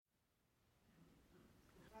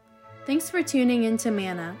Thanks for tuning in to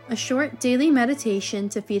Manna, a short daily meditation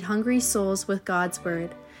to feed hungry souls with God's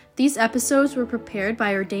Word. These episodes were prepared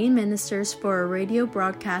by ordained ministers for a radio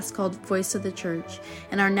broadcast called Voice of the Church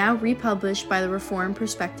and are now republished by the Reformed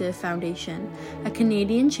Perspective Foundation, a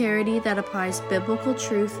Canadian charity that applies biblical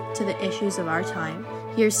truth to the issues of our time.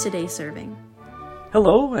 Here's today's serving.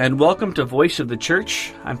 Hello, and welcome to Voice of the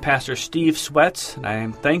Church. I'm Pastor Steve Swets, and I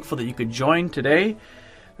am thankful that you could join today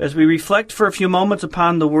as we reflect for a few moments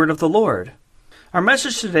upon the Word of the Lord. Our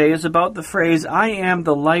message today is about the phrase, I am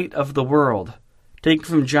the light of the world, taken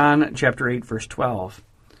from John chapter 8, verse 12.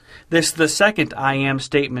 This is the second I am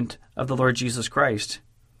statement of the Lord Jesus Christ.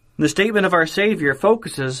 The statement of our Savior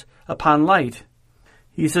focuses upon light.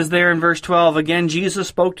 He says there in verse 12, again Jesus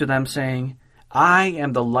spoke to them, saying, I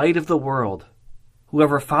am the light of the world.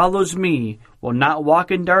 Whoever follows me will not walk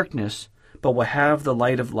in darkness, but will have the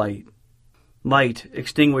light of light. Light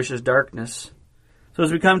extinguishes darkness. So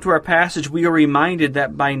as we come to our passage, we are reminded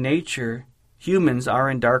that by nature, humans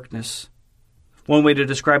are in darkness. One way to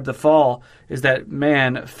describe the fall is that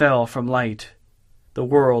man fell from light. The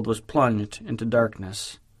world was plunged into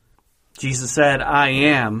darkness. Jesus said, I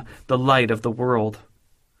am the light of the world.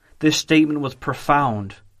 This statement was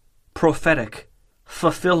profound, prophetic,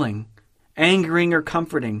 fulfilling, angering or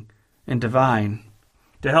comforting, and divine.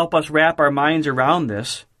 To help us wrap our minds around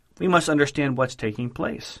this, we must understand what's taking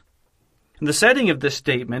place. And the setting of this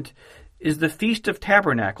statement is the Feast of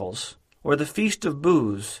Tabernacles, or the Feast of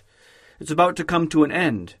Booths. It's about to come to an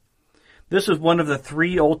end. This was one of the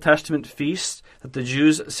 3 Old Testament feasts that the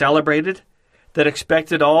Jews celebrated that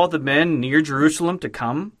expected all the men near Jerusalem to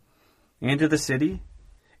come into the city.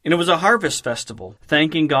 And it was a harvest festival,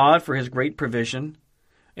 thanking God for his great provision.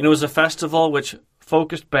 And it was a festival which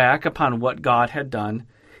focused back upon what God had done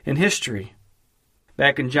in history.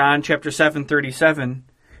 Back in John chapter 7:37,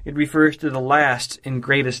 it refers to the last and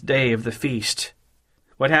greatest day of the feast.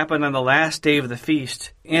 What happened on the last day of the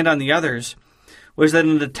feast and on the others was that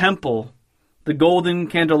in the temple, the golden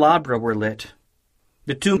candelabra were lit.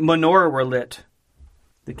 The 2 menorah were lit,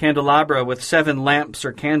 the candelabra with 7 lamps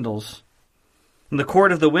or candles. And the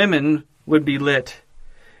court of the women would be lit.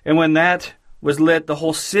 And when that was lit, the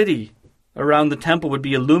whole city around the temple would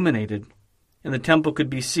be illuminated, and the temple could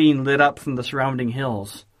be seen lit up from the surrounding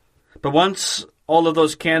hills. But once all of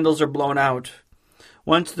those candles are blown out,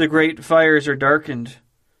 once the great fires are darkened,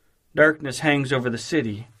 darkness hangs over the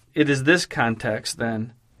city. It is this context,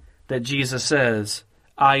 then, that Jesus says,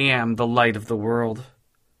 I am the light of the world.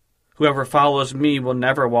 Whoever follows me will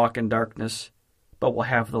never walk in darkness, but will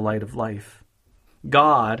have the light of life.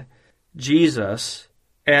 God, Jesus,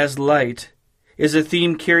 as light, is a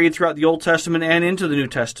theme carried throughout the Old Testament and into the New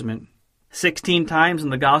Testament. 16 times in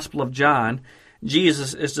the Gospel of John,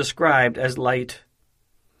 Jesus is described as light.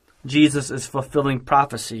 Jesus is fulfilling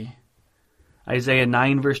prophecy. Isaiah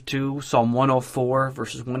 9 verse 2, Psalm 104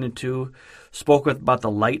 verses 1 and 2 spoke about the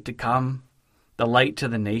light to come, the light to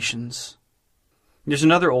the nations. There's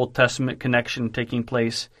another Old Testament connection taking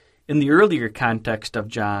place in the earlier context of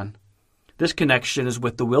John. This connection is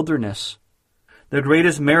with the wilderness. The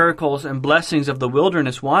greatest miracles and blessings of the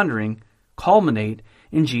wilderness wandering culminate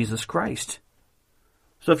in Jesus Christ.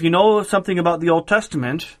 So if you know something about the Old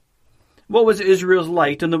Testament, what was Israel's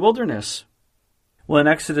light in the wilderness? Well, in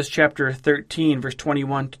Exodus chapter 13, verse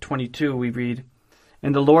 21 to 22, we read,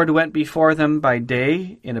 And the Lord went before them by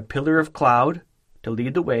day in a pillar of cloud to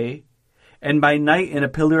lead the way, and by night in a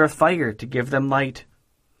pillar of fire to give them light,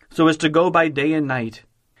 so as to go by day and night.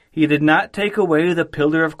 He did not take away the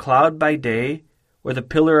pillar of cloud by day, or the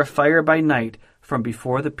pillar of fire by night from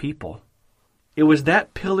before the people. It was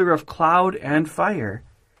that pillar of cloud and fire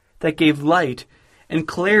that gave light and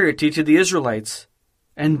clarity to the Israelites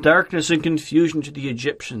and darkness and confusion to the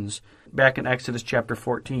Egyptians back in Exodus chapter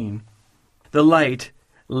 14. The light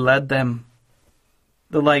led them.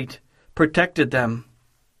 The light protected them.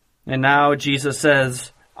 And now Jesus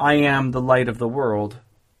says, I am the light of the world.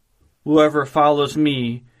 Whoever follows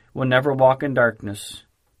me will never walk in darkness,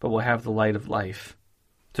 but will have the light of life.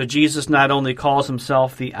 So Jesus not only calls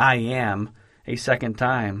himself the I am a second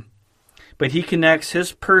time, but he connects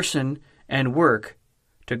his person and work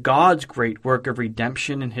to God's great work of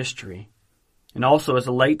redemption in history, and also as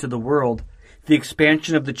a light to the world, the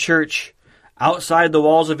expansion of the church outside the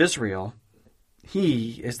walls of Israel.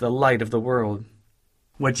 He is the light of the world.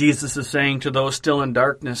 What Jesus is saying to those still in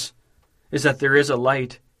darkness is that there is a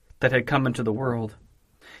light that had come into the world.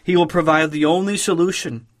 He will provide the only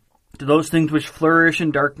solution to those things which flourish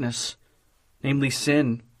in darkness, namely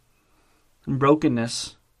sin and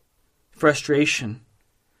brokenness, frustration,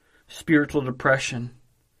 spiritual depression,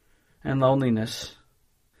 and loneliness.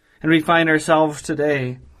 And we find ourselves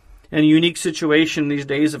today in a unique situation these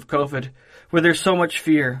days of COVID where there's so much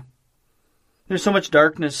fear. There's so much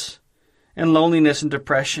darkness and loneliness and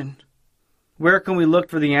depression. Where can we look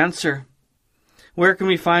for the answer? Where can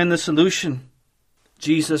we find the solution?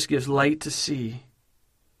 Jesus gives light to see,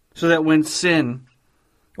 so that when sin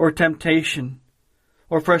or temptation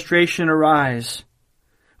or frustration arise,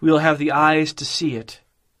 we will have the eyes to see it,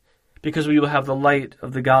 because we will have the light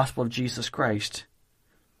of the gospel of Jesus Christ.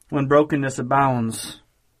 When brokenness abounds,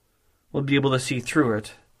 we'll be able to see through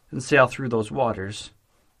it and sail through those waters.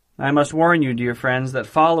 I must warn you, dear friends, that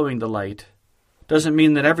following the light doesn't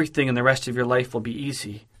mean that everything in the rest of your life will be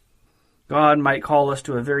easy. God might call us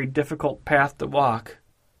to a very difficult path to walk,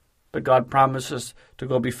 but God promises to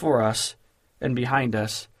go before us and behind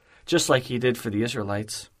us, just like He did for the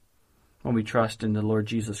Israelites, when we trust in the Lord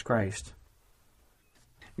Jesus Christ.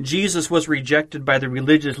 Jesus was rejected by the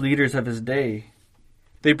religious leaders of His day.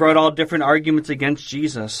 They brought all different arguments against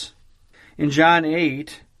Jesus. In John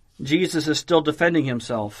 8, Jesus is still defending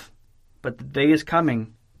Himself, but the day is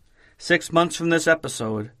coming, 6 months from this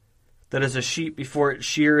episode, that as a sheep before its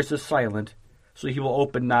shears is silent, so He will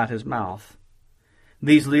open not His mouth.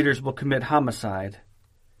 These leaders will commit homicide.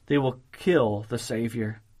 They will kill the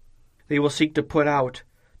Savior. They will seek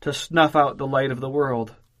to snuff out the light of the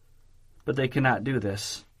world. But they cannot do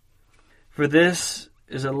this. For this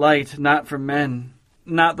is a light not from men,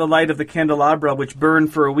 not the light of the candelabra which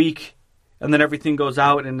burned for a week, and then everything goes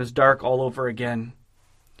out and is dark all over again.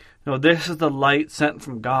 No, this is the light sent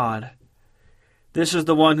from God. This is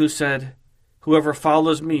the one who said, "Whoever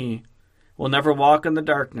follows me will never walk in the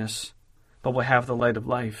darkness, but will have the light of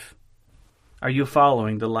life." Are you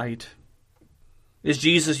following the light? Is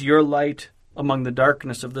Jesus your light among the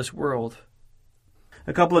darkness of this world?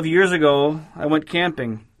 A couple of years ago, I went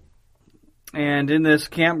camping. And in this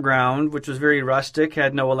campground, which was very rustic,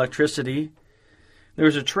 had no electricity, there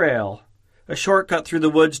was a trail, a shortcut through the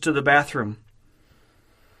woods to the bathroom.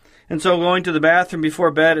 And so going to the bathroom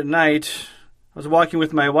before bed at night, I was walking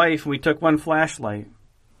with my wife, and we took one flashlight.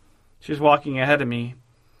 She was walking ahead of me,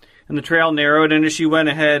 and the trail narrowed, and as she went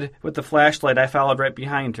ahead with the flashlight, I followed right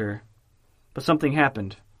behind her. But something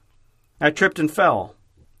happened. I tripped and fell,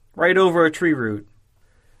 right over a tree root.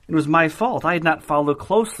 It was my fault. I had not followed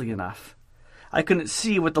closely enough. I couldn't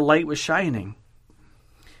see what the light was shining.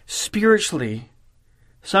 Spiritually,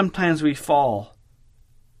 sometimes we fall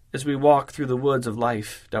as we walk through the woods of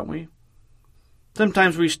life, don't we?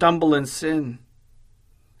 Sometimes we stumble in sin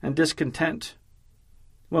and discontent.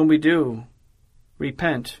 When we do,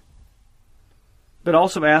 repent. But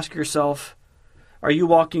also ask yourself, are you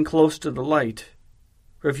walking close to the light,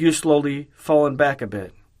 or have you slowly fallen back a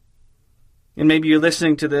bit? And maybe you're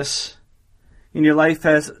listening to this, and your life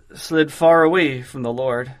has slid far away from the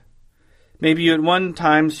Lord. Maybe you at one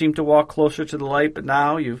time seemed to walk closer to the light, but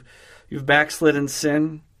now you've backslid in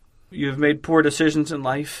sin. You've made poor decisions in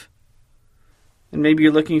life. And maybe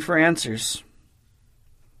you're looking for answers.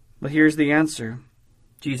 But here's the answer.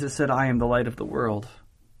 Jesus said, "I am the light of the world."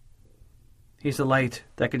 He's the light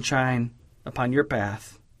that can shine upon your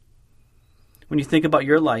path. When you think about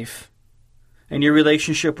your life and your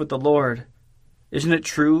relationship with the Lord, isn't it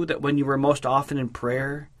true that when you were most often in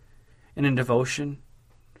prayer and in devotion,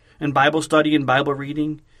 in Bible study and Bible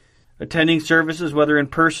reading, attending services, whether in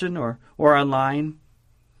person or online,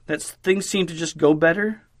 that things seem to just go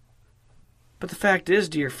better? But the fact is,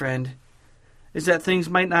 dear friend, is that things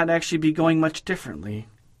might not actually be going much differently.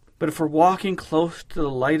 But if we're walking close to the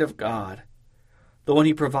light of God, the one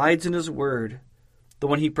He provides in His Word, the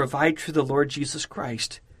one He provides through the Lord Jesus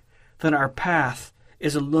Christ, then our path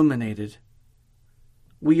is illuminated.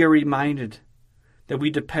 We are reminded that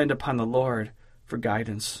we depend upon the Lord for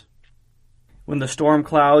guidance. When the storm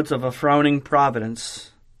clouds of a frowning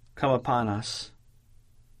providence come upon us,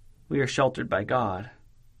 we are sheltered by God.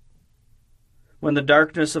 When the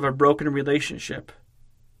darkness of a broken relationship,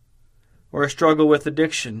 or a struggle with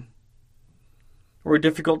addiction, or a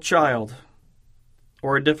difficult child,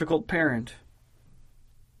 or a difficult parent,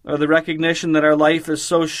 or the recognition that our life is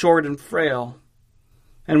so short and frail,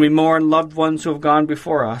 and we mourn loved ones who have gone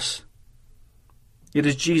before us, it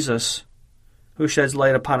is Jesus who sheds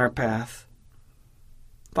light upon our path.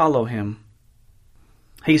 Follow Him.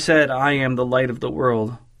 He said, "I am the light of the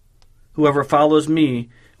world. Whoever follows me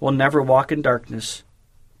will never walk in darkness,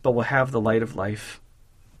 but will have the light of life."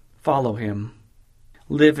 Follow Him.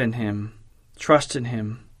 Live in Him. Trust in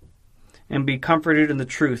Him. And be comforted in the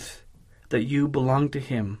truth that you belong to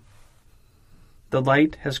Him. The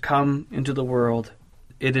light has come into the world.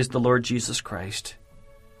 It is the Lord Jesus Christ.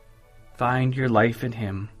 Find your life in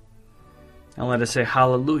Him. And let us say,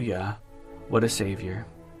 hallelujah, what a Savior.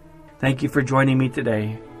 Thank you for joining me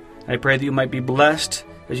today. I pray that you might be blessed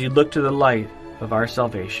as you look to the light of our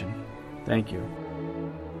salvation. Thank you.